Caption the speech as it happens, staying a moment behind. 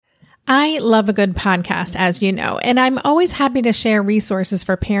I love a good podcast, as you know, and I'm always happy to share resources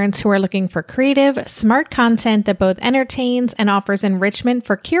for parents who are looking for creative, smart content that both entertains and offers enrichment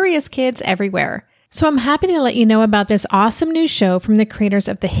for curious kids everywhere. So I'm happy to let you know about this awesome new show from the creators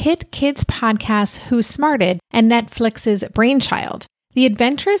of the hit kids podcast Who Smarted and Netflix's Brainchild, the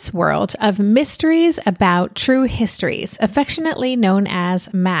adventurous world of mysteries about true histories, affectionately known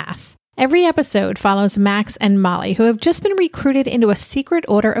as math. Every episode follows Max and Molly, who have just been recruited into a secret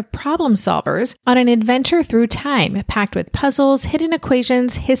order of problem solvers on an adventure through time, packed with puzzles, hidden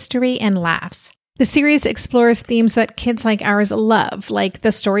equations, history, and laughs. The series explores themes that kids like ours love, like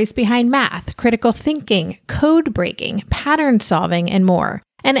the stories behind math, critical thinking, code breaking, pattern solving, and more.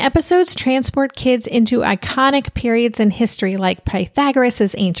 And episodes transport kids into iconic periods in history like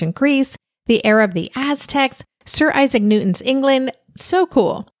Pythagoras' ancient Greece, the era of the Aztecs, Sir Isaac Newton's England. So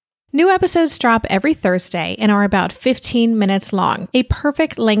cool. New episodes drop every Thursday and are about 15 minutes long, a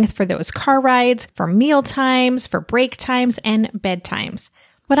perfect length for those car rides, for meal times, for break times, and bedtimes.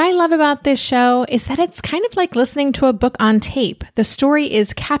 What I love about this show is that it's kind of like listening to a book on tape. The story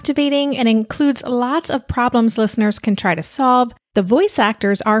is captivating and includes lots of problems listeners can try to solve. The voice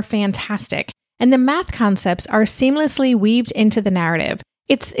actors are fantastic, and the math concepts are seamlessly weaved into the narrative.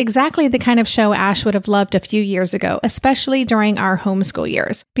 It's exactly the kind of show Ash would have loved a few years ago, especially during our homeschool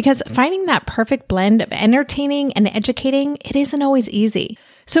years, because finding that perfect blend of entertaining and educating, it isn't always easy.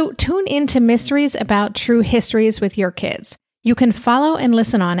 So tune into Mysteries About True Histories with your kids. You can follow and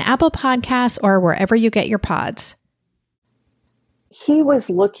listen on Apple Podcasts or wherever you get your pods. He was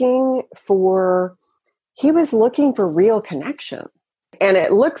looking for real connection. And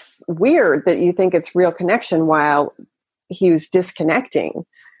it looks weird that you think it's real connection while he was disconnecting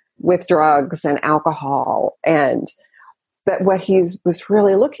with drugs and alcohol, and that what he was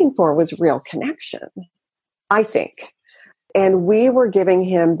really looking for was real connection, I think. And we were giving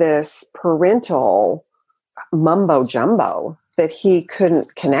him this parental mumbo jumbo that he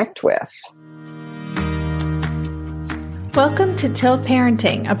couldn't connect with. Welcome to Tilt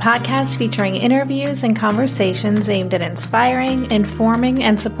Parenting, a podcast featuring interviews and conversations aimed at inspiring, informing,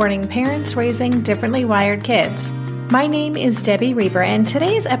 and supporting parents raising differently wired kids. My name is Debbie Reber, and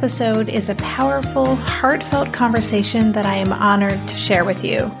today's episode is a powerful, heartfelt conversation that I am honored to share with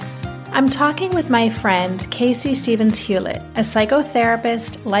you. I'm talking with my friend, Kayce Hughlett, a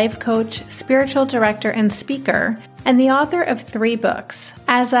psychotherapist, life coach, spiritual director, and speaker, and the author of 3 books,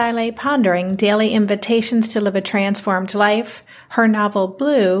 As I Lay Pondering, Daily Invitations to Live a Transformed Life, her novel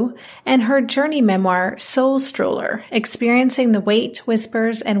Blue, and her journey memoir, Soul Stroller, Experiencing the Weight,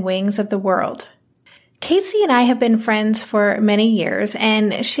 Whispers, and Wings of the World. Kayce and I have been friends for many years,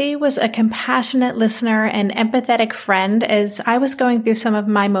 and she was a compassionate listener and empathetic friend as I was going through some of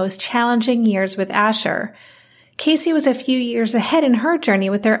my most challenging years with Asher. Kayce was a few years ahead in her journey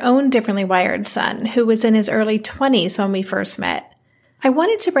with her own differently wired son, who was in his early 20s when we first met. I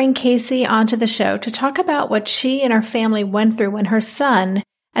wanted to bring Kayce onto the show to talk about what she and her family went through when her son,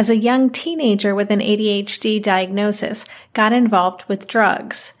 as a young teenager with an ADHD diagnosis, got involved with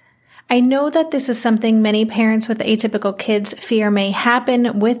drugs. I know that this is something many parents with atypical kids fear may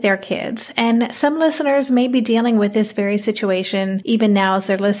happen with their kids, and some listeners may be dealing with this very situation even now as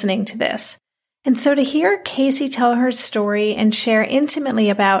they're listening to this. And so to hear Kayce tell her story and share intimately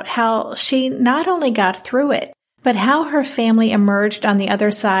about how she not only got through it, but how her family emerged on the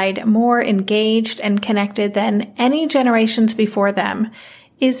other side more engaged and connected than any generations before them,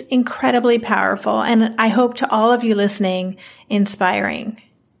 is incredibly powerful, and I hope to all of you listening, inspiring.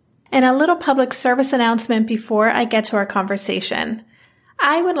 And a little public service announcement before I get to our conversation.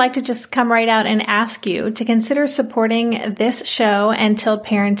 I would like to just come right out and ask you to consider supporting this show and Tilt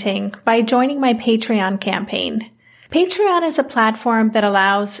Parenting by joining my Patreon campaign. Patreon is a platform that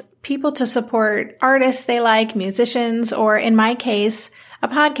allows people to support artists they like, musicians, or in my case, a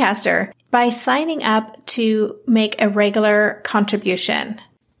podcaster, by signing up to make a regular contribution.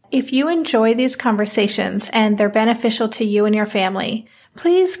 If you enjoy these conversations and they're beneficial to you and your family,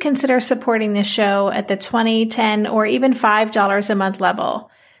 please consider supporting this show at the $20, $10, or even $5 a month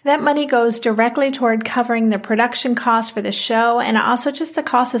level. That money goes directly toward covering the production costs for the show and also just the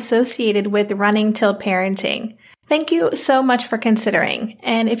costs associated with running Tilt Parenting. Thank you so much for considering.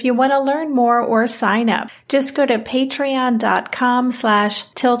 And if you want to learn more or sign up, just go to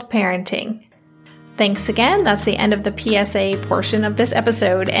patreon.com/tiltparenting. Thanks again. That's the end of the PSA portion of this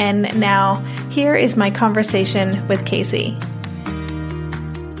episode. And now here is my conversation with Kayce.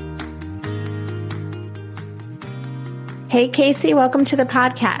 Hey, Kayce, welcome to the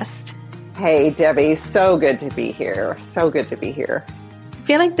podcast. Hey, Debbie. So good to be here. So good to be here.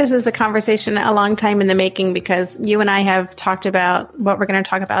 feel like this is a conversation a long time in the making, because you and I have talked about what we're going to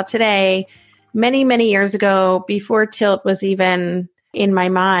talk about today many, many years ago, before Tilt was even in my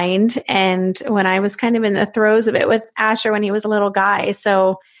mind. And when I was kind of in the throes of it with Asher when he was a little guy.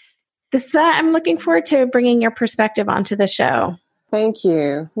 So this, I'm looking forward to bringing your perspective onto the show. Thank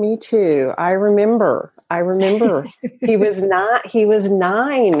you. Me too. I remember he was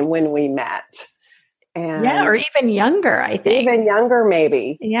 9 when we met. And yeah, or even younger, I think. Even younger,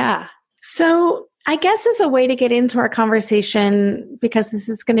 maybe. Yeah. So I guess as a way to get into our conversation, because this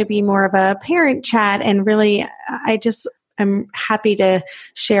is going to be more of a parent chat, and really, I'm happy to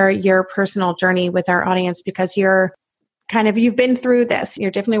share your personal journey with our audience, because you've been through this.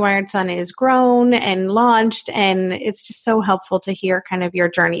 Your Differently Wired son is grown and launched, and it's just so helpful to hear kind of your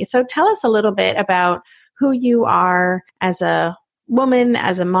journey. So tell us a little bit about who you are as a woman,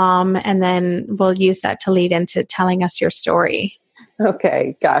 as a mom, and then we'll use that to lead into telling us your story.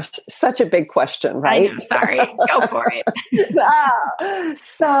 Okay, gosh, such a big question, right? I know, sorry, go for it.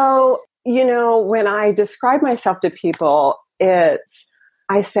 So, when I describe myself to people,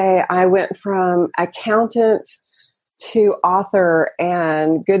 I say I went from accountant to author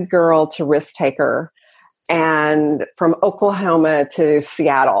and good girl to risk taker, and from Oklahoma to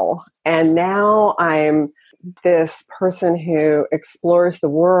Seattle. And now I'm this person who explores the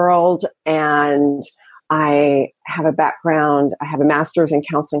world, and I have a background. I have a master's in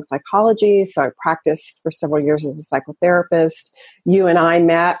counseling psychology, so I practiced for several years as a psychotherapist. You and I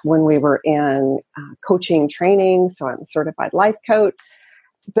met when we were in coaching training, so I'm a certified life coach.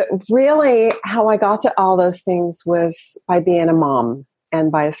 But really, how I got to all those things was by being a mom,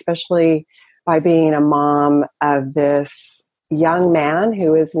 and especially by being a mom of this young man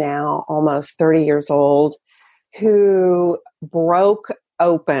who is now almost 30 years old, who broke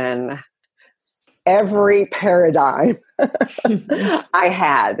open every paradigm I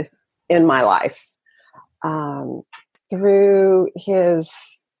had in my life through his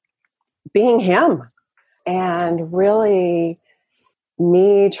being him, and really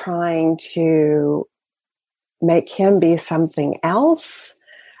me trying to make him be something else.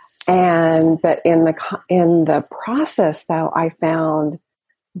 But in the process, though, I found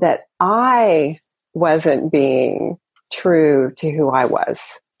that I wasn't being true to who I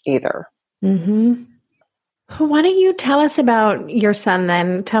was either. Mm-hmm. Well, why don't you tell us about your son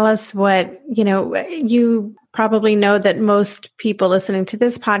then? Tell us what, you probably know that most people listening to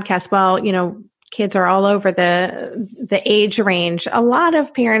this podcast, kids are all over the age range. A lot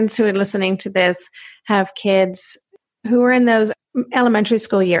of parents who are listening to this have kids who are in those elementary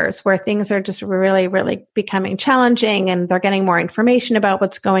school years where things are just really, really becoming challenging, and they're getting more information about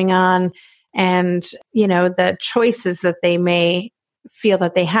what's going on. And, the choices that they may feel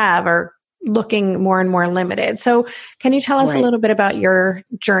that they have are looking more and more limited. So can you tell us a little bit about your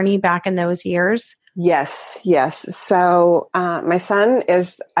journey back in those years? Yes. So my son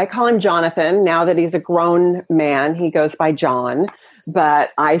I call him Jonathan. Now that he's a grown man, he goes by John.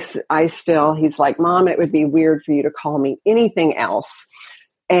 But I still, he's like, Mom, it would be weird for you to call me anything else.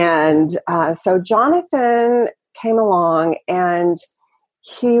 And so Jonathan came along, and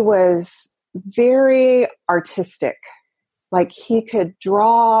he was very artistic. Like, he could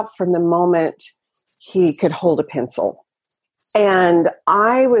draw from the moment he could hold a pencil. And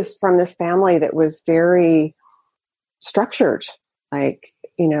I was from this family that was very structured. Like,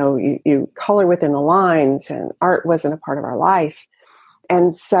 you color within the lines, and art wasn't a part of our life.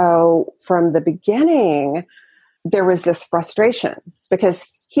 And so from the beginning, there was this frustration because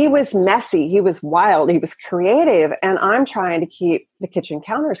he was messy, he was wild, he was creative, and I'm trying to keep the kitchen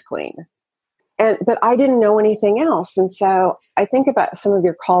counters clean. But I didn't know anything else. And so I think about some of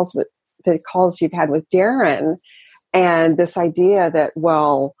your calls, with the calls you've had with Darren, and this idea that,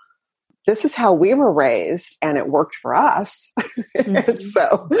 well, this is how we were raised and it worked for us. Mm-hmm.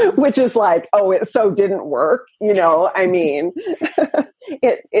 So, which is like, oh, it so didn't work. I mean,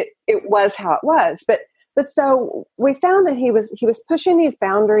 it was how it was. But so we found that he was pushing these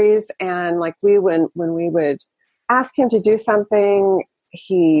boundaries, and like when we would ask him to do something,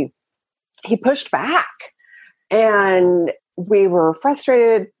 he pushed back, and we were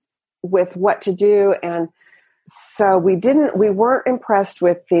frustrated with what to do. And so we weren't impressed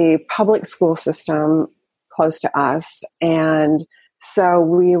with the public school system close to us. And so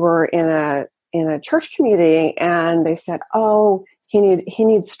we were in a church community, and they said, oh, he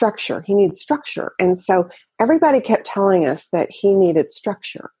needs structure. He needs structure. And so everybody kept telling us that he needed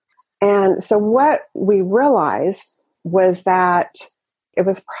structure. And so what we realized was that it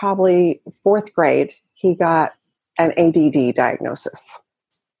was probably 4th grade, he got an ADD diagnosis.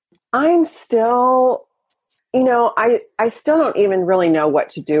 I'm still I still don't even really know what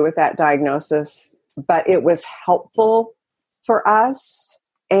to do with that diagnosis, but it was helpful for us.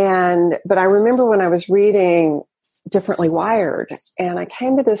 But I remember when I was reading Differently Wired, and I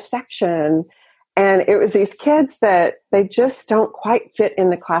came to this section, and it was these kids that they just don't quite fit in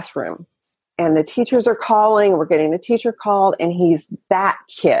the classroom. And the teachers are calling, we're getting the teacher called, and he's that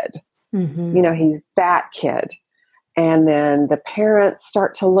kid. Mm-hmm. He's that kid. And then the parents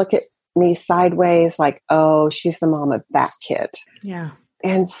start to look at me sideways like, oh, she's the mom of that kid. Yeah.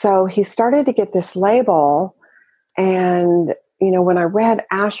 And so he started to get this label. And, when I read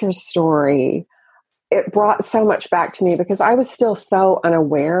Asher's story, it brought so much back to me because I was still so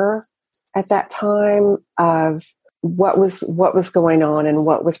unaware at that time of what was going on and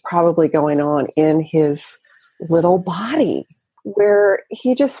what was probably going on in his little body, where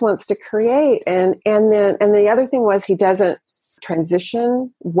he just wants to create. And the other thing was he doesn't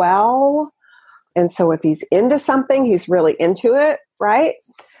transition well. And so if he's into something, he's really into it, right?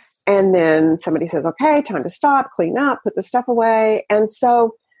 And then somebody says, okay, time to stop, clean up, put the stuff away. And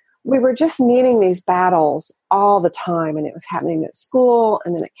so we were just meeting these battles all the time, and it was happening at school,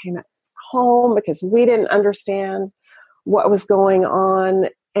 and then it came at home because we didn't understand what was going on.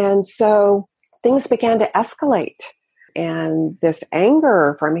 And so things began to escalate, and this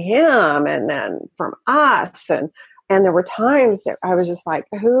anger from him and then from us. And there were times that I was just like,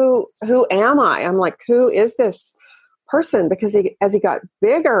 who am I? I'm like, who is this person? Because as he got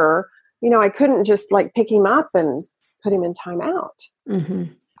bigger, I couldn't just like pick him up and put him in timeout. Mm-hmm.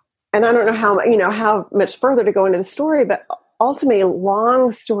 And I don't know how much further to go into the story, but ultimately,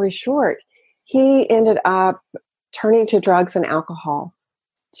 long story short, he ended up turning to drugs and alcohol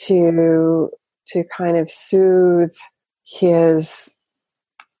to kind of soothe his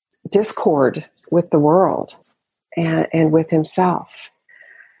discord with the world and with himself.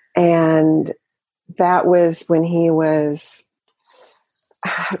 And that was when he was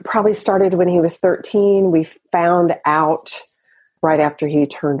probably started when he was 13. We found out right after he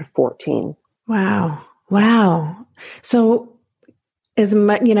turned 14. Wow. So as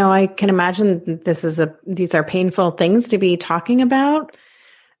much, I can imagine these are painful things to be talking about,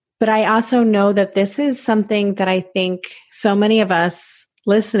 but I also know that this is something that I think so many of us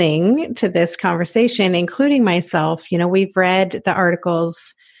listening to this conversation, including myself, we've read the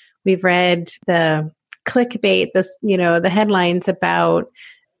articles, we've read the clickbait, the headlines about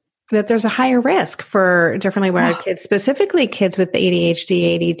that there's a higher risk for differently wired kids, specifically kids with the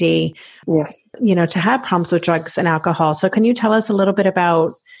ADHD, ADD, yes. To have problems with drugs and alcohol. So can you tell us a little bit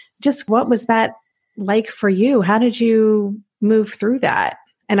about just what was that like for you? How did you move through that?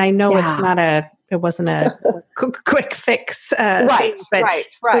 And I know it wasn't a quick fix. Right, thing,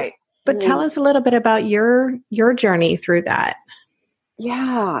 right. But tell us a little bit about your journey through that.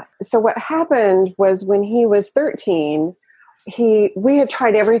 Yeah. So what happened was when he was 13, we had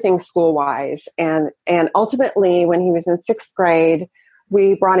tried everything school-wise. And ultimately, when he was in 6th grade,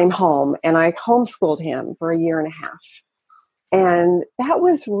 we brought him home, and I homeschooled him for a year and a half. And it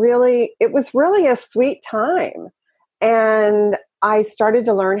was really a sweet time. And I started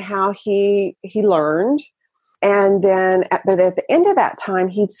to learn how he learned. And then but at the end of that time,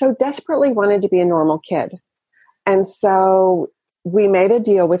 he so desperately wanted to be a normal kid. And so we made a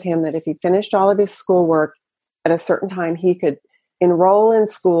deal with him that if he finished all of his schoolwork at a certain time, he could enroll in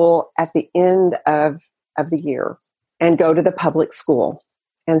school at the end of the year and go to the public school.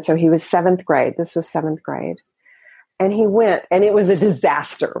 And so he was 7th grade. This was 7th grade. And he went, and it was a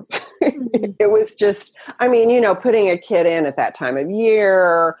disaster. It was just, putting a kid in at that time of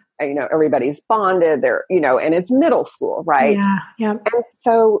year, everybody's bonded there, and it's middle school, right? Yeah. And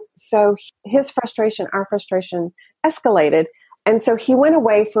so his frustration, our frustration escalated. And so he went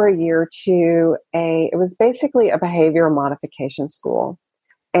away for a year to it was basically a behavioral modification school.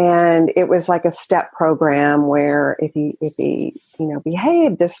 And it was like a step program where if he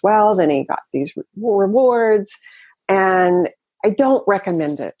behaved this well, then he got these rewards. And I don't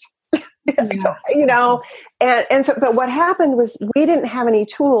recommend it, and so, but what happened was we didn't have any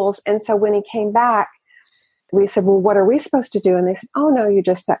tools. And so when he came back, we said, well, what are we supposed to do? And they said, oh no, you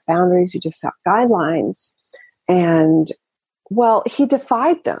just set boundaries, you just set guidelines. And well, he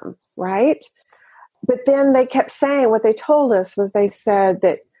defied them, right? But then they kept saying, what they told us was they said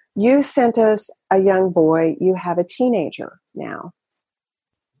that you sent us a young boy, you have a teenager now.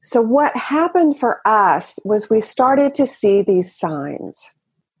 So what happened for us was we started to see these signs,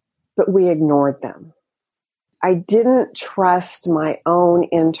 but we ignored them. I didn't trust my own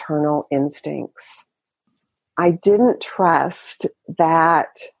internal instincts. I didn't trust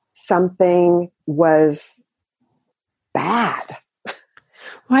that something was bad.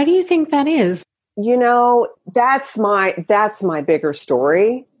 Why do you think that is? that's my bigger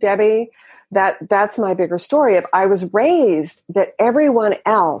story, Debbie. That's my bigger story. If I was raised that everyone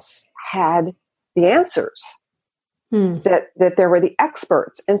else had the answers, that there were the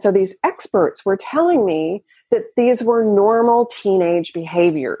experts. And so these experts were telling me that these were normal teenage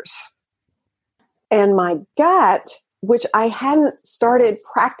behaviors. And my gut, which I hadn't started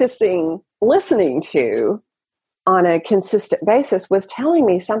practicing listening to on a consistent basis, was telling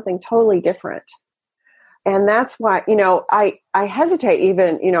me something totally different. And that's why, I hesitate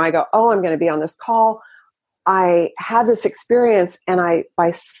even, I go, oh, I'm going to be on this call. I have this experience and I,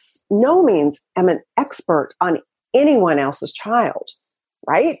 by no means, am an expert on anyone else's child,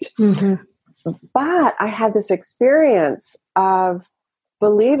 right? Mm-hmm. But I had this experience of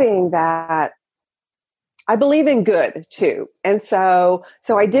believing that I believe in good too. And so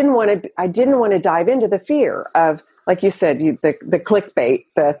I didn't want to dive into the fear of, like you said, the clickbait,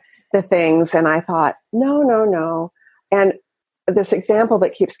 the things. And I thought, no. And this example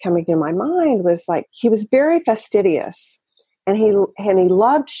that keeps coming to my mind was like, he was very fastidious and he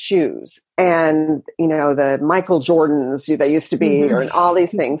loved shoes and, the Michael Jordans that used to be, and all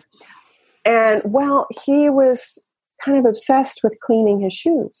these things. And well, he was kind of obsessed with cleaning his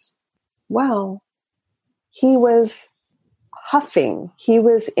shoes. Well, he was huffing, he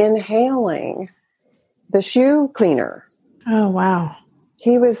was inhaling the shoe cleaner. Oh, wow.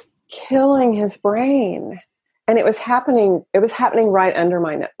 He was killing his brain. And it was happening right under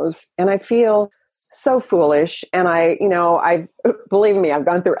my nose. And I feel so foolish. And I believe me, I've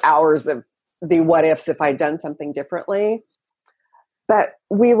gone through hours of the what ifs if I'd done something differently. But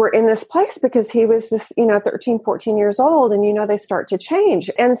we were in this place because he was this, 13, 14 years old, and, they start to change.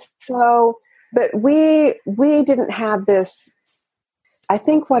 And so, but we didn't have this, I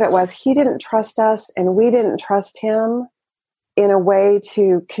think what it was, he didn't trust us and we didn't trust him in a way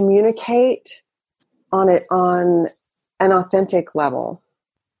to communicate on an authentic level.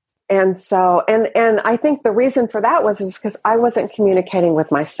 And so, and I think the reason for that was because I wasn't communicating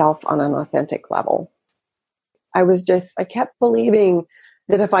with myself on an authentic level. I kept believing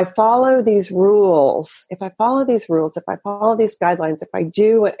that if I follow these rules, if I follow these guidelines, if I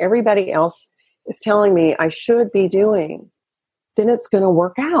do what everybody else is telling me I should be doing, then it's going to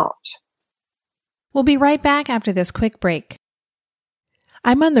work out. We'll be right back after this quick break.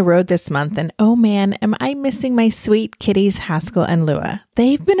 I'm on the road this month, and oh man, am I missing my sweet kitties, Haskell and Lua.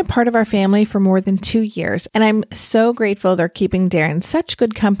 They've been a part of our family for more than 2 years, and I'm so grateful they're keeping Darren such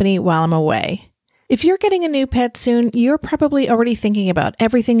good company while I'm away. If you're getting a new pet soon, you're probably already thinking about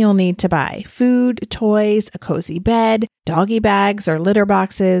everything you'll need to buy: food, toys, a cozy bed, doggy bags, or litter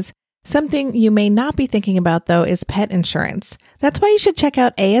boxes. Something you may not be thinking about, though, is pet insurance. That's why you should check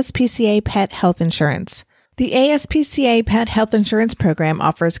out ASPCA Pet Health Insurance. The ASPCA Pet Health Insurance Program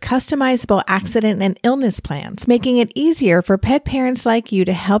offers customizable accident and illness plans, making it easier for pet parents like you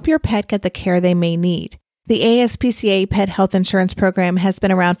to help your pet get the care they may need. The ASPCA Pet Health Insurance Program has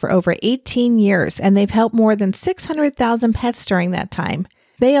been around for over 18 years, and they've helped more than 600,000 pets during that time.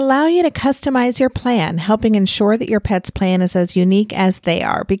 They allow you to customize your plan, helping ensure that your pet's plan is as unique as they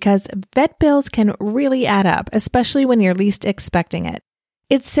are, because vet bills can really add up, especially when you're least expecting it.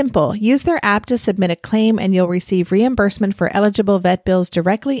 It's simple. Use their app to submit a claim, and you'll receive reimbursement for eligible vet bills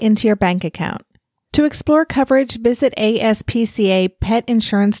directly into your bank account. To explore coverage, visit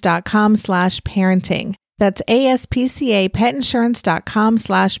aspcapetinsurance.com/parenting. That's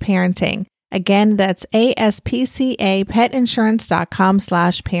aspcapetinsurance.com/parenting. Again, that's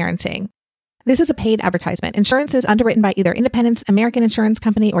aspcapetinsurance.com/parenting. This is a paid advertisement. Insurance is underwritten by either Independence American Insurance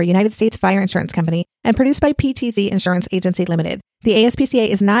Company or United States Fire Insurance Company and produced by PTZ Insurance Agency Limited. The ASPCA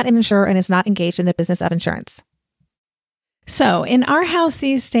is not an insurer and is not engaged in the business of insurance. So in our house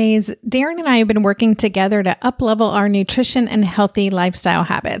these days, Darren and I have been working together to up-level our nutrition and healthy lifestyle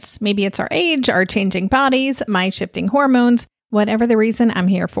habits. Maybe it's our age, our changing bodies, my shifting hormones. Whatever the reason, I'm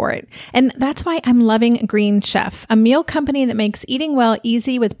here for it. And that's why I'm loving Green Chef, a meal company that makes eating well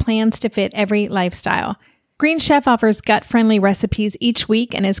easy with plans to fit every lifestyle. Green Chef offers gut-friendly recipes each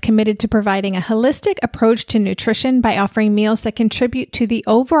week and is committed to providing a holistic approach to nutrition by offering meals that contribute to the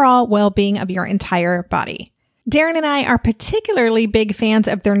overall well-being of your entire body. Darren and I are particularly big fans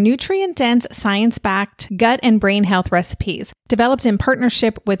of their nutrient-dense, science-backed gut and brain health recipes, developed in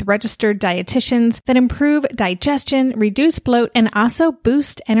partnership with registered dietitians that improve digestion, reduce bloat, and also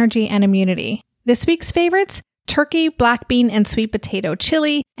boost energy and immunity. This week's favorites: turkey, black bean, and sweet potato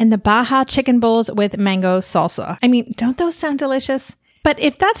chili, and the Baja chicken bowls with mango salsa. I mean, don't those sound delicious? But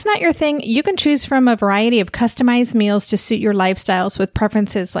if that's not your thing, you can choose from a variety of customized meals to suit your lifestyles with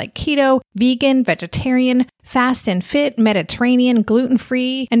preferences like keto, vegan, vegetarian, fast and fit, Mediterranean,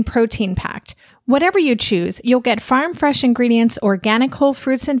 gluten-free, and protein-packed. Whatever you choose, you'll get farm fresh ingredients, organic whole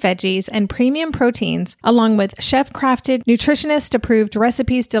fruits and veggies, and premium proteins, along with chef-crafted, nutritionist-approved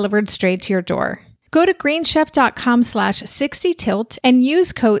recipes delivered straight to your door. Go to greenchef.com/60tilt and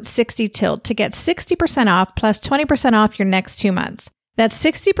use code 60tilt to get 60% off plus 20% off your next 2 months. That's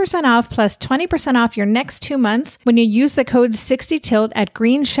 60% off plus 20% off your next 2 months when you use the code 60tilt at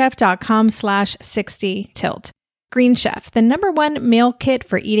greenchef.com/60tilt. Green Chef, the #1 meal kit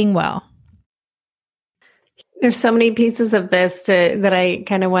for eating well. There's so many pieces of this that I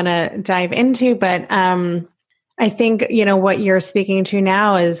kind of want to dive into, but I think, what you're speaking to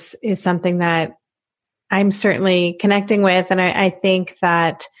now is something that I'm certainly connecting with. And I think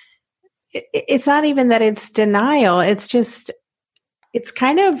that it's not even that it's denial. It's just, it's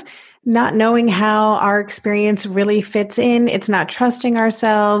kind of not knowing how our experience really fits in. It's not trusting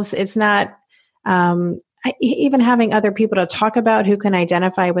ourselves. It's not even having other people to talk about who can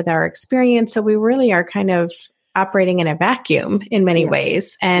identify with our experience. So we really are kind of operating in a vacuum in many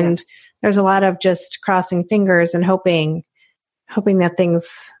ways. And there's a lot of just crossing fingers and hoping that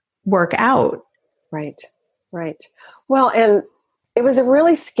things work out. Right. Well, and it was a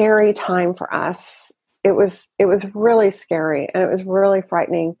really scary time for us. It was really scary and it was really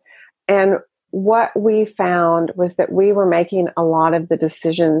frightening. And what we found was that we were making a lot of the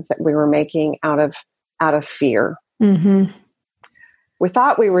decisions that we were making out of fear. Mm-hmm. We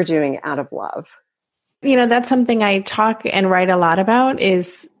thought we were doing it out of love. That's something I talk and write a lot about,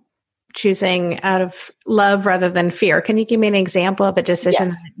 is choosing out of love rather than fear. Can you give me an example of a decision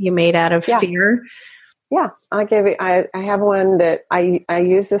that you made out of fear? Yeah, I have one that I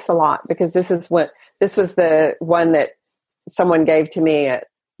use this a lot because this was the one that someone gave to me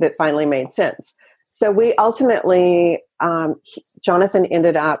that finally made sense. So we ultimately, Jonathan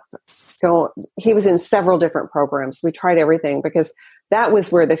ended up he was in several different programs. We tried everything because that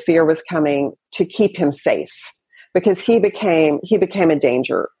was where the fear was coming to keep him safe, because he became a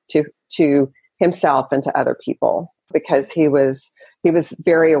danger to himself and to other people because he was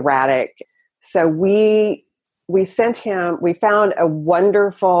very erratic. So we sent him, we found a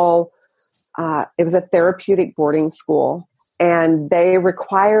wonderful, it was a therapeutic boarding school, and they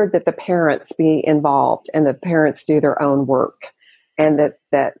required that the parents be involved and the parents do their own work, and that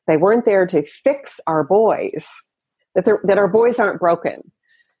they weren't there to fix our boys, that our boys aren't broken.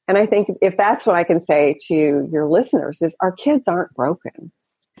 And I think if that's what I can say to your listeners is our kids aren't broken.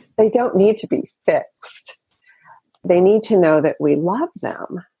 They don't need to be fixed. They need to know that we love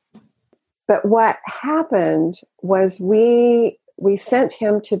them. But what happened was we sent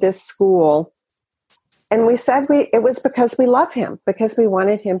him to this school, and we said it was because we love him, because we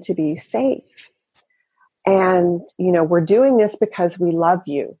wanted him to be safe. And, we're doing this because we love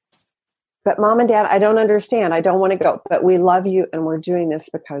you. But Mom and Dad, I don't understand. I don't want to go, but we love you, and we're doing this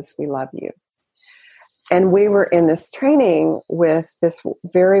because we love you. And we were in this training with this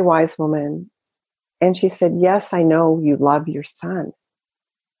very wise woman, and she said, yes, I know you love your son,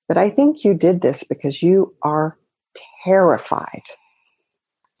 but I think you did this because you are terrified.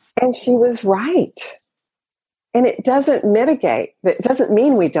 And she was right. And it doesn't mitigate. It doesn't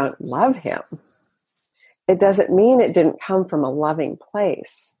mean we don't love him. It doesn't mean it didn't come from a loving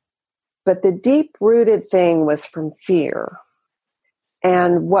place. But the deep-rooted thing was from fear.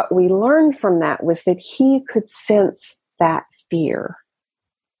 And what we learned from that was that he could sense that fear.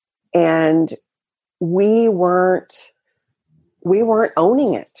 And we weren't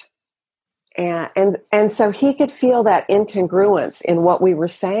owning it. And so he could feel that incongruence in what we were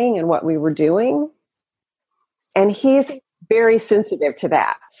saying and what we were doing. And he's very sensitive to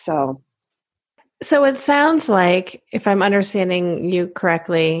that. So it sounds like, if I'm understanding you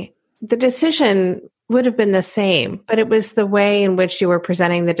correctly, the decision would have been the same, but it was the way in which you were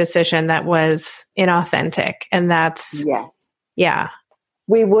presenting the decision that was inauthentic. And that's,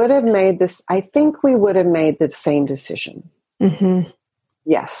 we would have made this, I think we would have made the same decision. Mm-hmm.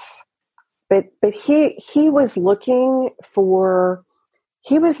 Yes. But he was looking for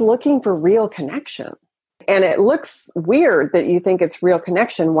real connection. And it looks weird that you think it's real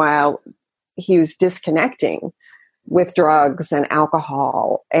connection while he was disconnecting with drugs and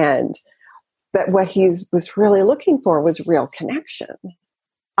alcohol. But what he was really looking for was real connection,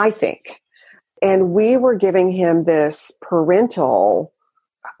 I think. And we were giving him this parental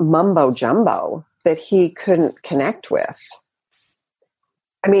mumbo jumbo that he couldn't connect with.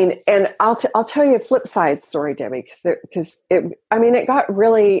 I mean, and I'll tell you a flip side story, Debbie, because it got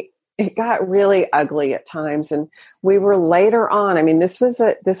really ugly at times. And we were later on, I mean, this was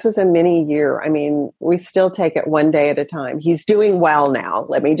a mini year. I mean, we still take it one day at a time. He's doing well now.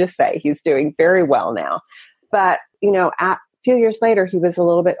 Let me just say he's doing very well now. But, few years later, he was a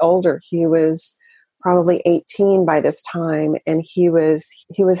little bit older. He was probably 18 by this time. And he was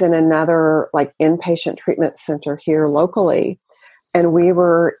in another like inpatient treatment center here locally. And we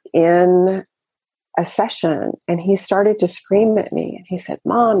were in a session and he started to scream at me. And he said,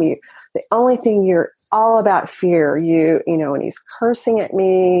 Mom, the only thing you're all about fear, and he's cursing at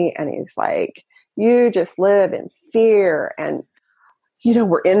me. And he's like, you just live in fear. And,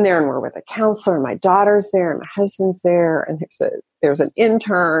 we're in there and we're with a counselor and my daughter's there and my husband's there. And there's an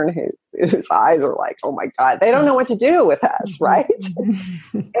intern whose eyes are like, oh my God, they don't know what to do with us. Right.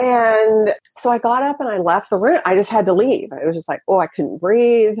 And so I got up and I left the room. I just had to leave. It was just like, I couldn't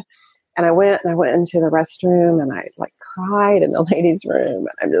breathe. And I went into the restroom and I like cried in the ladies' room.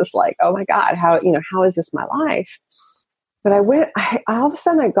 And I'm just like, oh my God, how is this my life? But all of a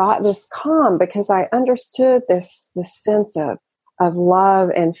sudden I got this calm because I understood this sense of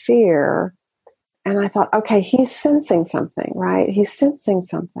love and fear. And I thought, okay, he's sensing something, right? He's sensing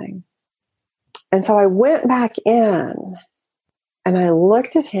something. And so I went back in and I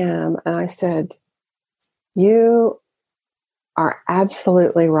looked at him and I said, you are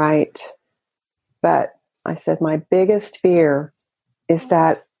absolutely right. But I said, my biggest fear is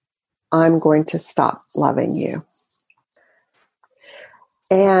that I'm going to stop loving you.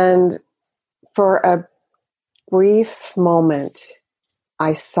 And for a brief moment,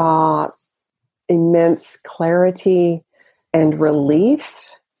 I saw immense clarity and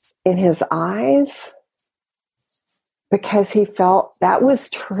relief in his eyes because he felt that was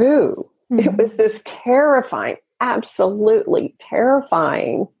true. Mm-hmm. It was this terrifying, absolutely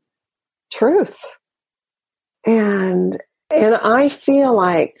terrifying truth. And I feel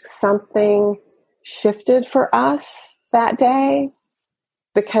like something shifted for us that day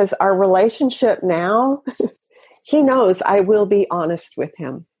because our relationship now, he knows I will be honest with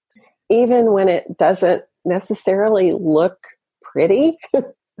him, even when it doesn't necessarily look pretty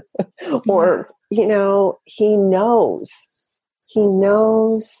or, he knows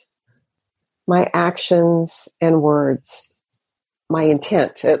my actions and words, my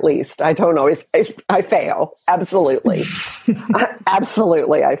intent, at least. I don't always, I fail. Absolutely.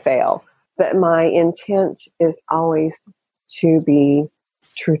 Absolutely, I fail. But my intent is always to be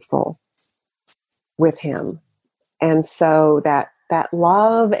truthful with him. And so that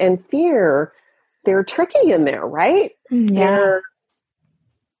love and fear, they're tricky in there, right? Yeah.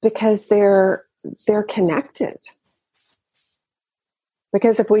 Because they're connected.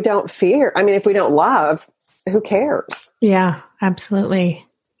 Because if we don't love, who cares? Yeah, absolutely.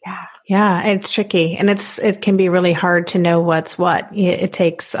 Yeah. Yeah, it's tricky. And it can be really hard to know what's what. It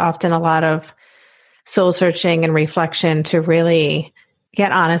takes often a lot of soul searching and reflection to really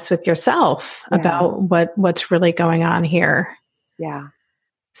get honest with yourself about what's really going on here. Yeah.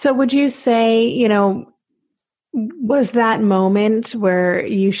 So would you say, was that moment where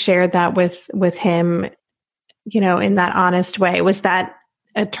you shared that with him, in that honest way, was that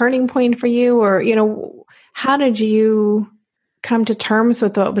a turning point for you? Or, how did you come to terms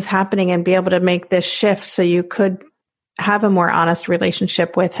with what was happening and be able to make this shift so you could have a more honest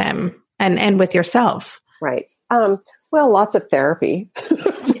relationship with him and with yourself? Right. Well, lots of therapy.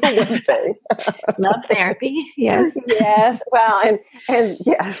 One thing. Love therapy. Yes. Yes. Well, and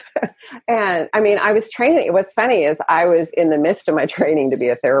yes. And I mean, I was training. What's funny is I was in the midst of my training to be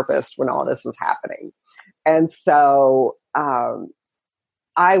a therapist when all this was happening. And so,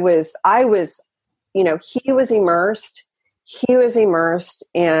 I was, he was immersed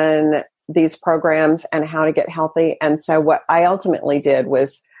in these programs and how to get healthy. And so what I ultimately did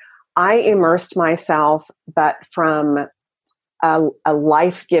was I immersed myself, but from a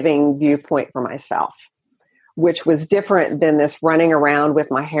life-giving viewpoint for myself, which was different than this running around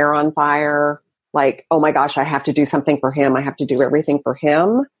with my hair on fire, like, oh my gosh, I have to do something for him. I have to do everything for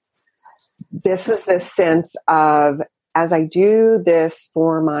him. This was this sense of, as I do this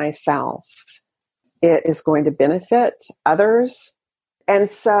for myself, it is going to benefit others. And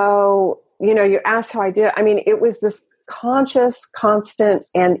so, you asked how I did. I mean, it was this conscious, constant,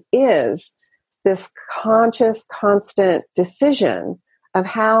 and is this conscious, constant decision of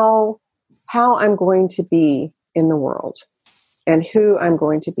how I'm going to be in the world and who I'm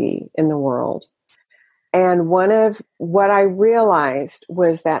going to be in the world. And one of what I realized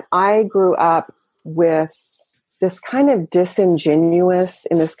was that I grew up with this kind of disingenuous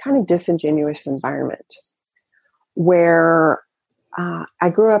environment where I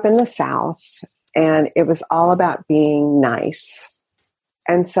grew up in the South and it was all about being nice.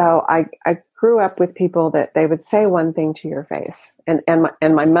 And so I grew up with people that they would say one thing to your face. And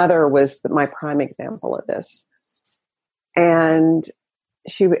my mother was my prime example of this. And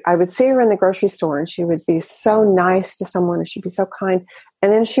I would see her in the grocery store, and she would be so nice to someone, and she'd be so kind.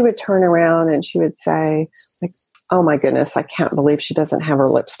 And then she would turn around and she would say, like, "Oh my goodness, I can't believe she doesn't have her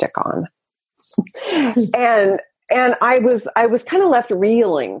lipstick on." and I was kind of left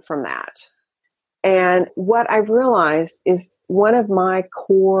reeling from that. And what I've realized is one of my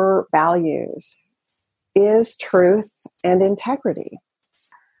core values is truth and integrity.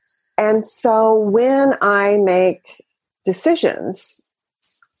 And so when I make decisions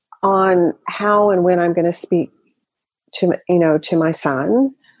on how and when I'm going to speak to my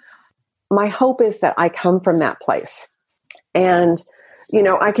son, my hope is that I come from that place. And,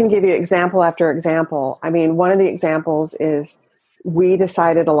 I can give you example after example. I mean, one of the examples is we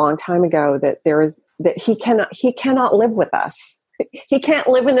decided a long time ago that he cannot live with us. He can't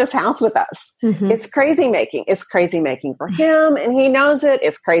live in this house with us. Mm-hmm. It's crazy making. It's crazy making for him, and he knows it.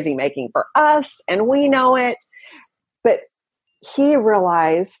 It's crazy making for us, and we know it. But he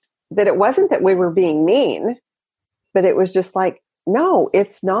realized that it wasn't that we were being mean, but it was just like, no,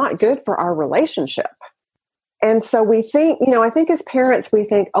 it's not good for our relationship. And so we think, I think as parents, we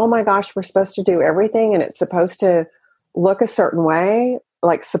think, oh my gosh, we're supposed to do everything, and it's supposed to look a certain way.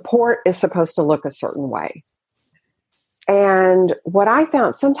 Like support is supposed to look a certain way. And what I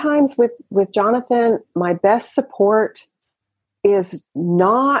found sometimes with Jonathan, my best support is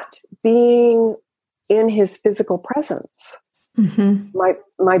not being in his physical presence. Mm-hmm.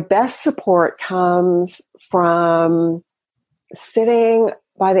 My best support comes from sitting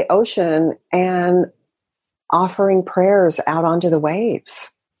by the ocean and offering prayers out onto the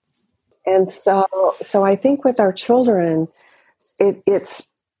waves. And so I think with our children, it's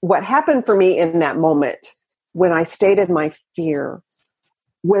what happened for me in that moment when I stated my fear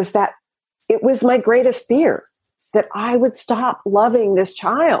was that it was my greatest fear that I would stop loving this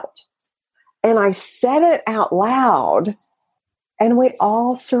child. And I said it out loud, and we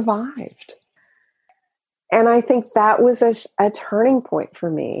all survived. And I think that was a turning point for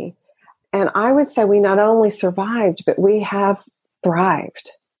me. And I would say we not only survived, but we have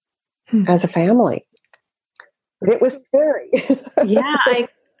thrived as a family. It was scary. Yeah,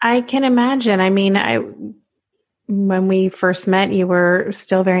 I can imagine. I mean, when we first met, you were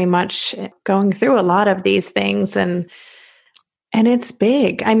still very much going through a lot of these things, and it's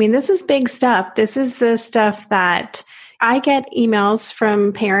big. I mean, this is big stuff. This is the stuff that I get emails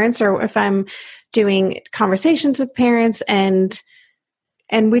from parents, or if I'm doing conversations with parents, and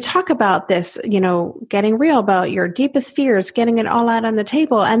we talk about this, getting real about your deepest fears, getting it all out on the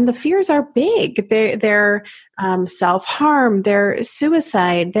table. And the fears are big. They're self-harm, they're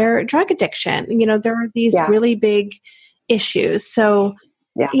suicide, they're drug addiction. There are these really big issues. So,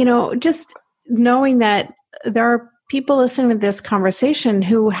 just knowing that there are people listening to this conversation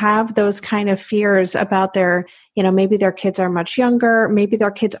who have those kind of fears about their, maybe their kids are much younger, maybe their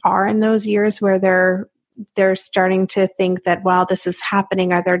kids are in those years where they're starting to think that, wow, this is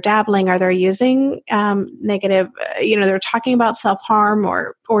happening. Are they dabbling? Are they using negative, they're talking about self-harm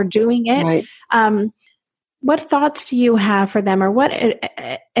or doing it. Right. What thoughts do you have for them, or what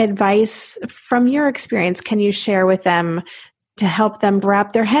advice from your experience can you share with them to help them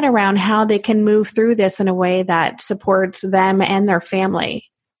wrap their head around how they can move through this in a way that supports them and their family?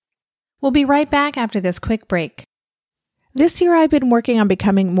 We'll be right back after this quick break. This year, I've been working on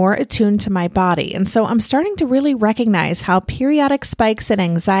becoming more attuned to my body, and so I'm starting to really recognize how periodic spikes in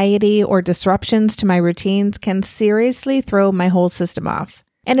anxiety or disruptions to my routines can seriously throw my whole system off.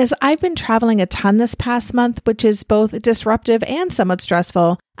 And as I've been traveling a ton this past month, which is both disruptive and somewhat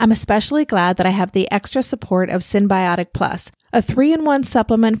stressful, I'm especially glad that I have the extra support of Synbiotic Plus, a 3-in-1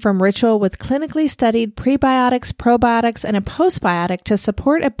 supplement from Ritual with clinically studied prebiotics, probiotics, and a postbiotic to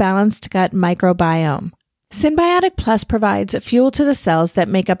support a balanced gut microbiome. Synbiotic Plus provides fuel to the cells that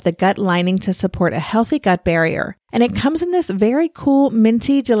make up the gut lining to support a healthy gut barrier. And it comes in this very cool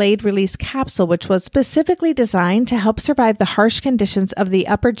minty delayed release capsule, which was specifically designed to help survive the harsh conditions of the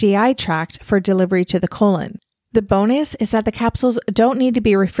upper GI tract for delivery to the colon. The bonus is that the capsules don't need to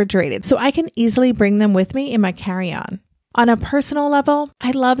be refrigerated, so I can easily bring them with me in my carry-on. On a personal level,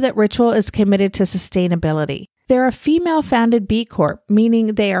 I love that Ritual is committed to sustainability. They're a female-founded B Corp,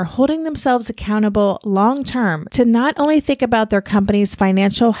 meaning they are holding themselves accountable long-term to not only think about their company's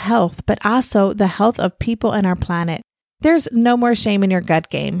financial health, but also the health of people and our planet. There's no more shame in your gut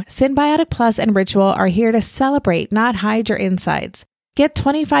game. Synbiotic Plus and Ritual are here to celebrate, not hide your insides. Get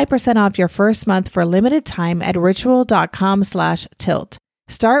 25% off your first month for a limited time at ritual.com/tilt.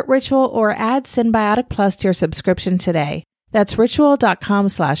 Start Ritual or add Synbiotic Plus to your subscription today. That's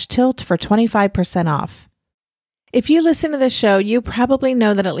ritual.com/tilt for 25% off. If you listen to the show, you probably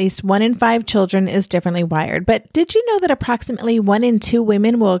know that at least 1 in 5 children is differently wired. But did you know that approximately 1 in 2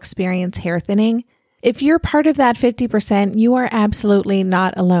 women will experience hair thinning? If you're part of that 50%, you are absolutely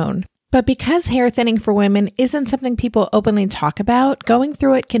not alone. But because hair thinning for women isn't something people openly talk about, going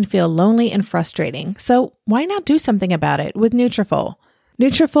through it can feel lonely and frustrating. So why not do something about it with Nutrafol?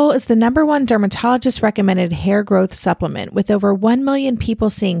 Nutrafol is the #1 dermatologist-recommended hair growth supplement, with over 1 million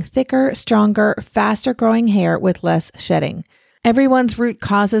people seeing thicker, stronger, faster-growing hair with less shedding. Everyone's root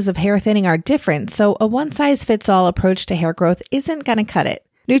causes of hair thinning are different, so a one-size-fits-all approach to hair growth isn't going to cut it.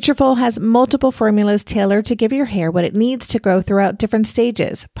 Nutrafol has multiple formulas tailored to give your hair what it needs to grow throughout different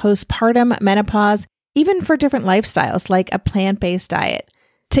stages, postpartum, menopause, even for different lifestyles like a plant-based diet.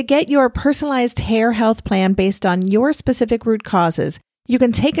 To get your personalized hair health plan based on your specific root causes, you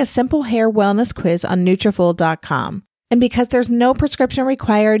can take a simple hair wellness quiz on Nutrafol.com. And because there's no prescription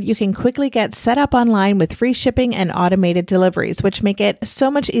required, you can quickly get set up online with free shipping and automated deliveries, which make it so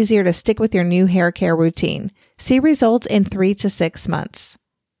much easier to stick with your new hair care routine. See results in 3 to 6 months.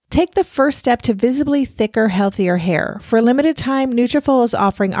 Take the first step to visibly thicker, healthier hair. For a limited time, Nutrafol is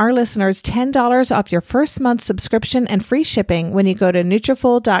offering our listeners $10 off your first month's subscription and free shipping when you go to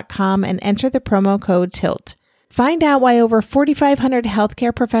Nutrafol.com and enter the promo code TILT. Find out why over 4,500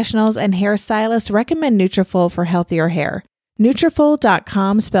 healthcare professionals and hairstylists recommend Nutrafol for healthier hair.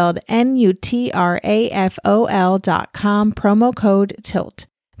 Nutrafol.com, spelled Nutrafol.com, promo code TILT.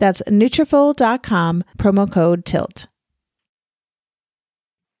 That's Nutrafol.com, promo code TILT.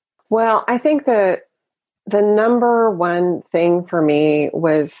 Well, I think the #1 thing for me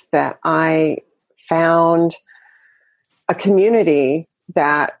was that I found a community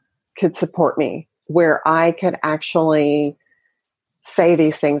that could support me, where I could actually say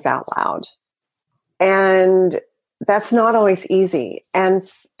these things out loud. And that's not always easy. And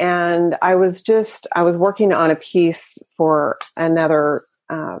I was working on a piece for another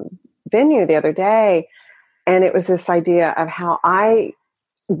venue the other day, and it was this idea of how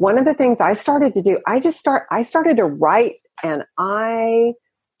one of the things I started to do, I started to write, and I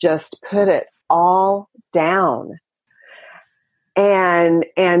just put it all down. And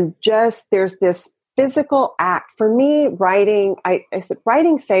just, there's this physical act for me. Writing, I said,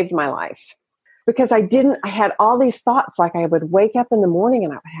 writing saved my life, because I had all these thoughts. Like, I would wake up in the morning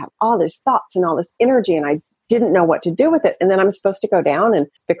and I would have all these thoughts and all this energy, and I didn't know what to do with it. And then I'm supposed to go down and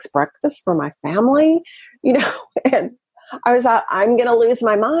fix breakfast for my family, and I was thought, I'm going to lose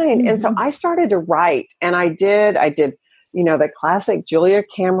my mind. Mm-hmm. And so I started to write, and I did, the classic Julia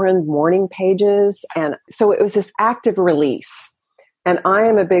Cameron morning pages. And so it was this active release. And I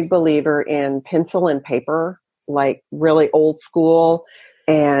am a big believer in pencil and paper, like really old school.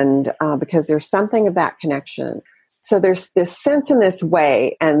 And because there's something of that connection. So there's this sense in this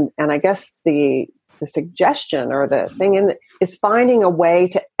way. And I guess the suggestion or the thing is finding a way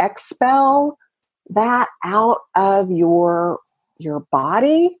to expel that out of your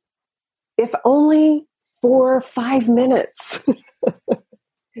body, if only for 5 minutes.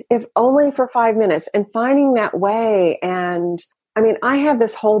 If only for 5 minutes, and finding that way. And I mean, I have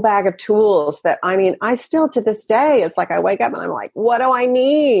this whole bag of tools that, I still, to this day, it's like I wake up and I'm like, what do I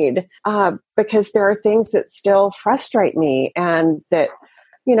need? Because there are things that still frustrate me, and that,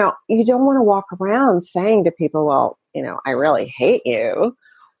 you don't want to walk around saying to people, well, I really hate you.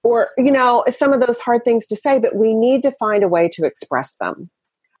 Or, some of those hard things to say, but we need to find a way to express them,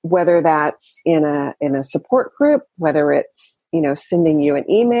 whether that's in a support group, whether it's, sending you an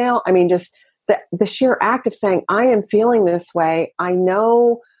email. Just the sheer act of saying, I am feeling this way. I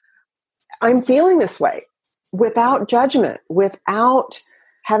know I'm feeling this way, without judgment, without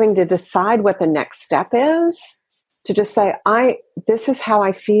having to decide what the next step is, to just say, this is how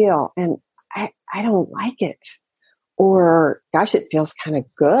I feel, and I don't like it. Or, gosh, it feels kind of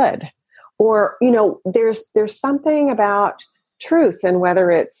good. Or, there's something about truth, and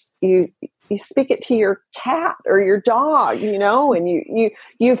whether it's you speak it to your cat or your dog, and you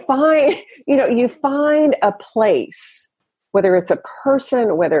find a place, whether it's a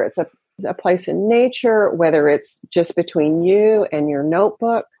person, whether it's a place in nature, whether it's just between you and your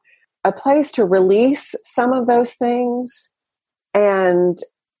notebook, a place to release some of those things. And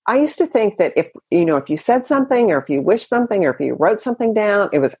I used to think that if you said something, or if you wished something, or if you wrote something down,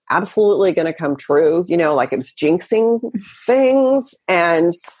 it was absolutely going to come true, like it was jinxing things.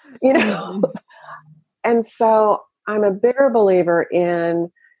 And, and so I'm a bigger believer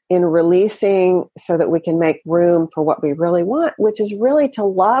in releasing, so that we can make room for what we really want, which is really to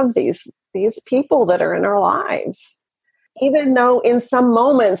love these people that are in our lives, even though in some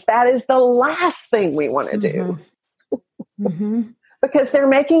moments that is the last thing we want to do. Mm-hmm. Because they're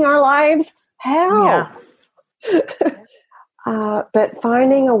making our lives hell. But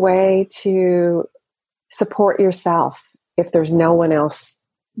finding a way to support yourself if there's no one else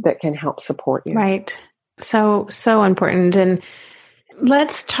that can help support you. Right. So important. And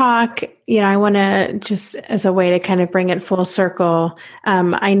let's talk, I want to just as a way to kind of bring it full circle.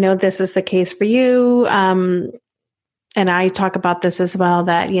 I know this is the case for you. And I talk about this as well,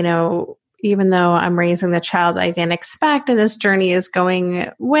 that, even though I'm raising the child I didn't expect, and this journey is going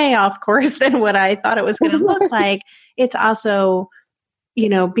way off course than what I thought it was going to look like, it's also,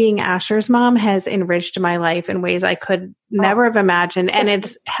 being Asher's mom has enriched my life in ways I could never have imagined. And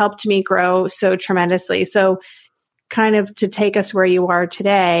it's helped me grow so tremendously. So kind of to take us where you are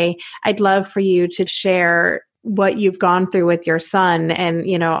today, I'd love for you to share what you've gone through with your son and,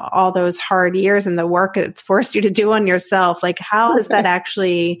 all those hard years and the work it's forced you to do on yourself. Like, how has that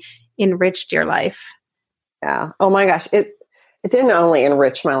actually enriched your life? Yeah. Oh my gosh. It didn't only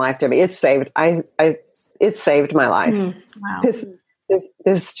enrich my life, Debbie. It saved my life. Wow.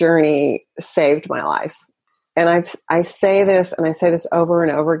 This journey saved my life. And I say this, and I say this over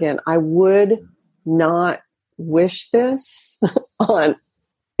and over again. I would not wish this on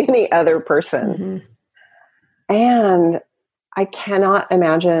any other person. Mm-hmm. And I cannot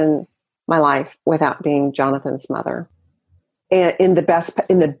imagine my life without being Jonathan's mother, and in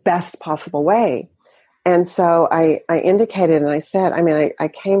the best possible way. And so I indicated, and I said, I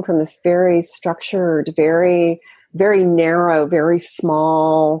came from this very structured, very, very narrow, very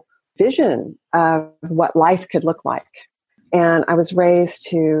small vision of what life could look like. And I was raised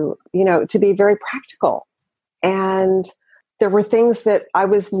to be very practical. And there were things that I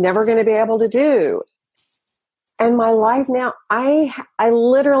was never going to be able to do. And my life now, I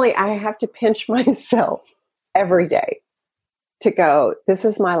literally have to pinch myself every day to go, this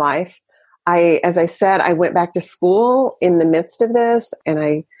is my life. As I said, I went back to school in the midst of this, and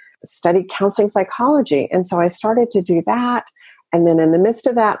I studied counseling psychology. And so I started to do that. And then in the midst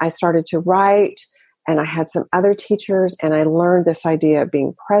of that, I started to write, and I had some other teachers, and I learned this idea of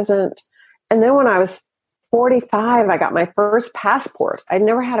being present. And then when I was 45, I got my first passport. I'd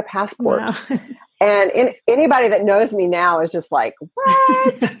never had a passport. Wow. And anybody that knows me now is just like,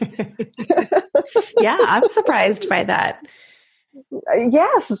 what? Yeah, I'm surprised by that.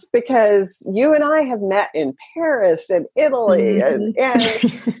 Yes, because you and I have met in Paris and Italy,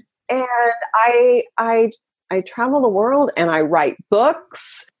 mm-hmm. and I travel the world, and I write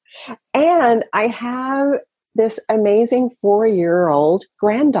books, and I have this amazing 4-year-old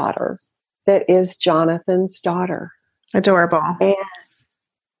granddaughter that is Jonathan's daughter. Adorable. And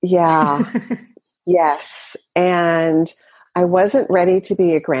yeah, yes. And I wasn't ready to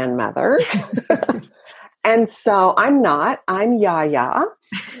be a grandmother. And so I'm Yaya.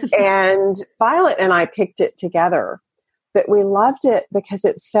 And Violet and I picked it together. But we loved it because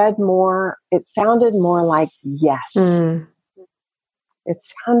it sounded more like yes. Mm. It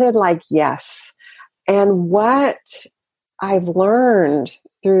sounded like yes. And what I've learned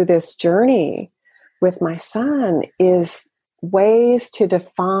through this journey with my son is ways to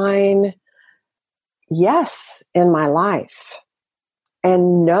define yes in my life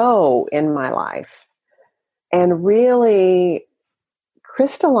and no in my life, and really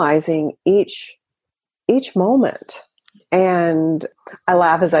crystallizing each moment. And I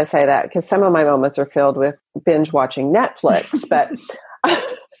laugh as I say that because some of my moments are filled with binge watching Netflix, but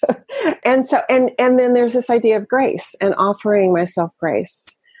and then there's this idea of grace and offering myself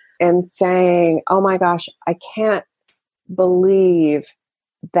grace and saying, oh my gosh, I can't believe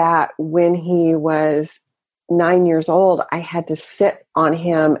that when he was 9 years old, I had to sit on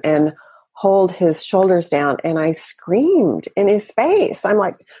him and hold his shoulders down, and I screamed in his face. I'm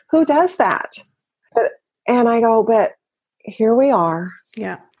like, who does that? And I go, but here we are.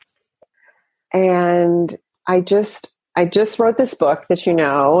 Yeah. And I just wrote this book that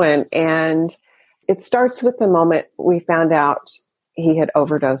and it starts with the moment we found out he had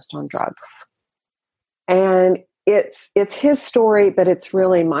overdosed on drugs. And it's his story, but it's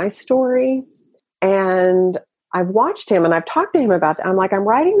really my story. And I've watched him and I've talked to him about that. I'm like, I'm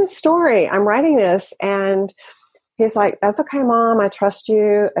writing this story. I'm writing this. And he's like, that's okay, Mom. I trust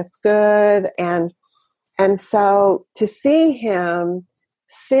you. It's good. And so to see him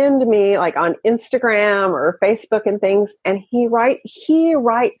send me like on Instagram or Facebook and things, and he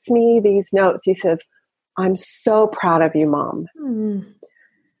writes me these notes. He says, I'm so proud of you, Mom. Mm.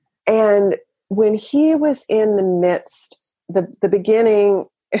 And when he was in the midst, the beginning,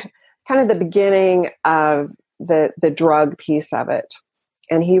 kind of the beginning of the drug piece of it,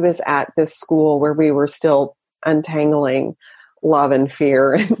 and he was at this school where we were still untangling love and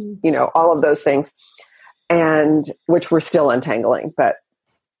fear and, all of those things, and which we're still untangling. But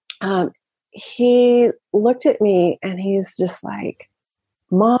he looked at me and he's just like,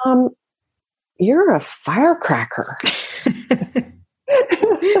 Mom, you're a firecracker.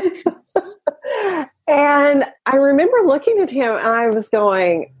 And I remember looking at him and I was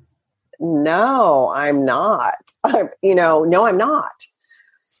going, no, I'm not. No, I'm not.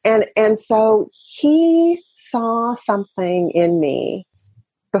 And so he saw something in me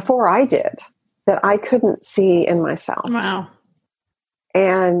before I did that I couldn't see in myself. Wow.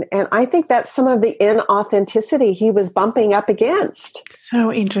 And I think that's some of the inauthenticity he was bumping up against.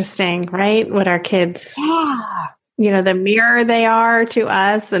 So interesting, right? What our kids, Yeah. The mirror they are to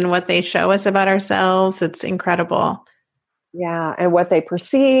us and what they show us about ourselves. It's incredible. Yeah. And what they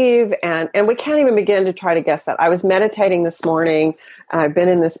perceive. And we can't even begin to try to guess that. I was meditating this morning and I've been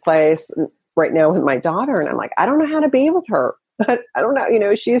in this place right now with my daughter. And I'm like, I don't know how to be with her. I don't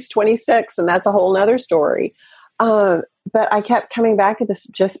know. She's 26 and that's a whole nother story. But I kept coming back to this,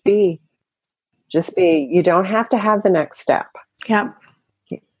 just be. You don't have to have the next step. Yeah.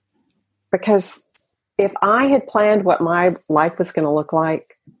 Because if I had planned what my life was going to look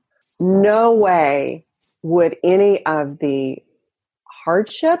like, no way would any of the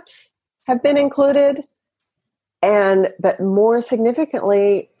hardships have been included. But more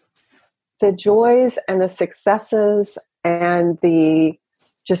significantly, the joys and the successes and the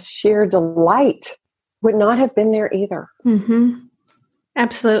just sheer delight would not have been there either. Mm-hmm.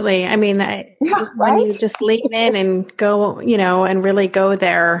 Absolutely. I mean, when you just lean in and go, and really go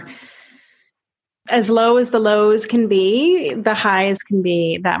there, as low as the lows can be, the highs can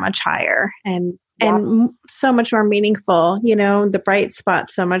be that much higher and so much more meaningful, the bright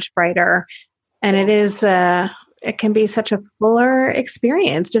spot so much brighter. And it is, it can be such a fuller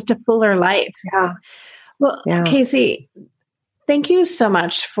experience, just a fuller life. Yeah. Well, Kayce, thank you so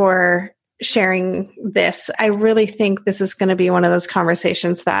much for sharing this. I really think this is going to be one of those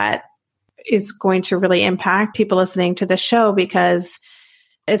conversations that is going to really impact people listening to the show, because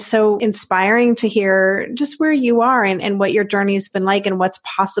it's so inspiring to hear just where you are and what your journey has been like and what's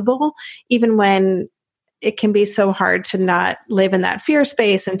possible, even when it can be so hard to not live in that fear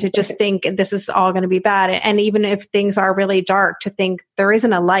space and to just think this is all going to be bad. And even if things are really dark, to think there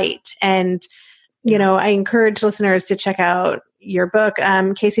isn't a light. And, I encourage listeners to check out your book.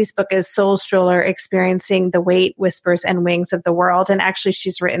 Kayce's book is Soul Stroller, Experiencing the Weight, Whispers, and Wings of the World. And actually,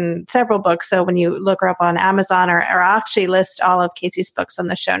 she's written several books. So when you look her up on Amazon, or I'll actually list all of Kayce's books on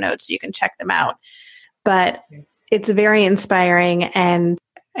the show notes so you can check them out. But it's very inspiring, and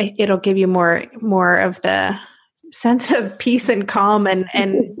it'll give you more of the sense of peace and calm and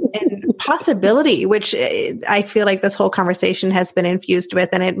possibility, which I feel like this whole conversation has been infused with,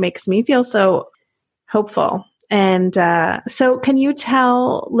 and it makes me feel so hopeful. And so can you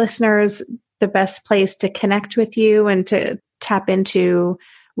tell listeners the best place to connect with you and to tap into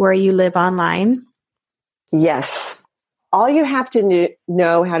where you live online? Yes. All you have to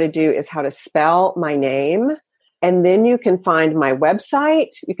know how to do is how to spell my name. And then you can find my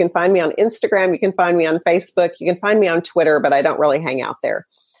website. You can find me on Instagram. You can find me on Facebook. You can find me on Twitter, but I don't really hang out there.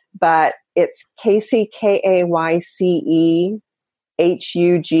 But it's Kayce,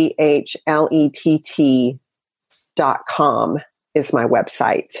 KayceHughlett.com is my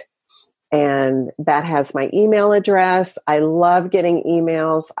website. And that has my email address. I love getting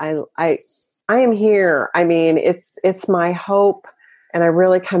emails. I am here. I mean, it's my hope. And I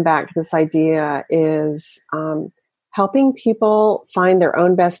really come back to this idea is helping people find their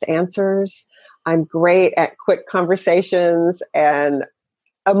own best answers. I'm great at quick conversations and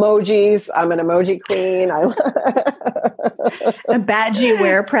emojis. I'm an emoji queen. A badge you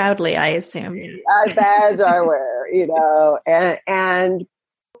wear proudly, I assume. A badge I wear,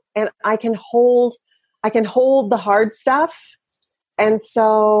 and I can hold the hard stuff. And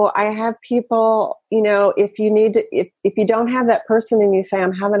so I have people, if you don't have that person and you say,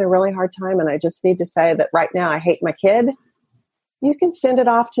 I'm having a really hard time and I just need to say that right now I hate my kid, you can send it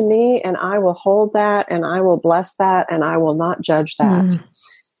off to me and I will hold that and I will bless that and I will not judge that.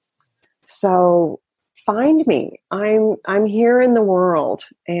 So find me. I'm here in the world,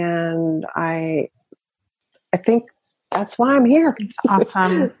 and I think that's why I'm here. It's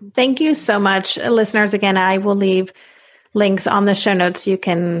awesome. Thank you so much, listeners. Again, I will leave links on the show notes. You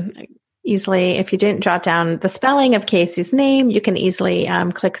can easily, if you didn't jot down the spelling of Kayce's name, you can easily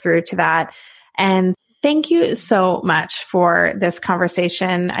click through to that. And thank you so much for this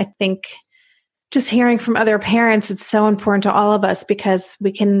conversation. I think just hearing from other parents, it's so important to all of us, because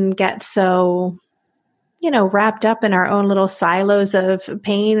we can get so, wrapped up in our own little silos of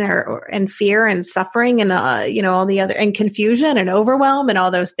pain and fear and suffering and, all the other, and confusion and overwhelm and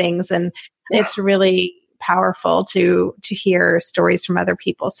all those things. And it's really powerful to hear stories from other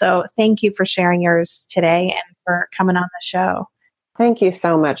people. So thank you for sharing yours today and for coming on the show. Thank you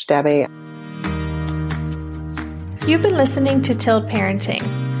so much, Debbie. You've been listening to Tilt Parenting.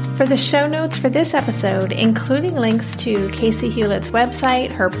 For the show notes for this episode, including links to Kayce Hughlett's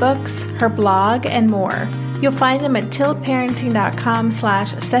website, her books, her blog, and more, you'll find them at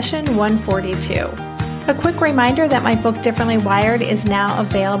tiltparenting.com/session142. A quick reminder that my book Differently Wired is now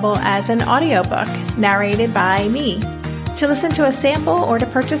available as an audiobook, narrated by me. To listen to a sample or to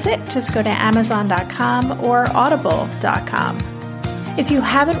purchase it, just go to amazon.com or audible.com. If you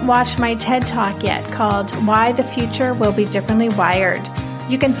haven't watched my TED Talk yet called Why the Future Will Be Differently Wired,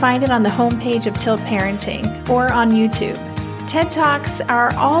 you can find it on the homepage of Tilt Parenting or on YouTube. TED Talks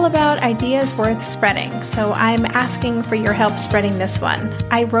are all about ideas worth spreading, so I'm asking for your help spreading this one.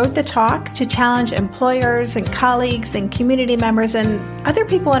 I wrote the talk to challenge employers and colleagues and community members and other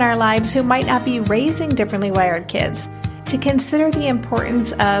people in our lives who might not be raising differently wired kids to consider the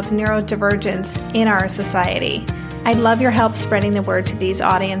importance of neurodivergence in our society. I'd love your help spreading the word to these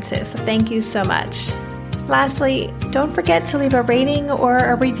audiences, so thank you so much. Lastly, don't forget to leave a rating or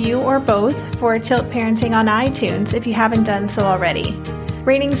a review or both for Tilt Parenting on iTunes if you haven't done so already.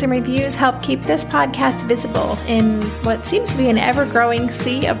 Ratings and reviews help keep this podcast visible in what seems to be an ever-growing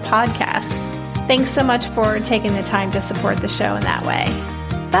sea of podcasts. Thanks so much for taking the time to support the show in that way.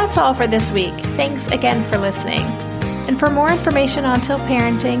 That's all for this week. Thanks again for listening. And for more information on Tilt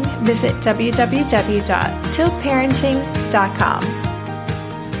Parenting, visit www.tiltparenting.com.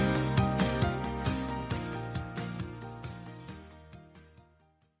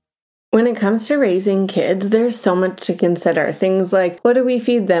 When it comes to raising kids, there's so much to consider. Things like, what do we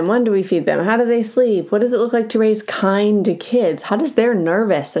feed them? When do we feed them? How do they sleep? What does it look like to raise kind kids? How does their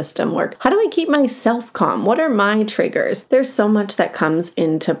nervous system work? How do I keep myself calm? What are my triggers? There's so much that comes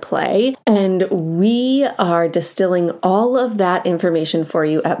into play, and we are distilling all of that information for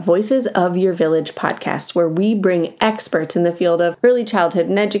you at Voices of Your Village podcast, where we bring experts in the field of early childhood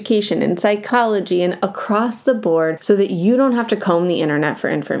and education and psychology and across the board so that you don't have to comb the internet for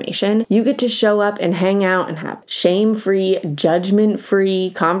information. You get to show up and hang out and have shame-free,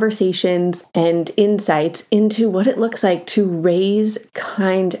 judgment-free conversations and insights into what it looks like to raise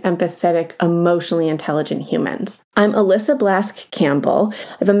kind, empathetic, emotionally intelligent humans. I'm Alyssa Blask Campbell. I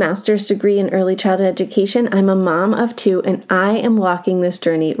have a master's degree in early childhood education. I'm a mom of 2, and I am walking this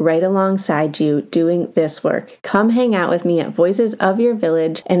journey right alongside you doing this work. Come hang out with me at Voices of Your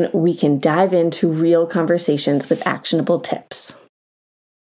Village, and we can dive into real conversations with actionable tips.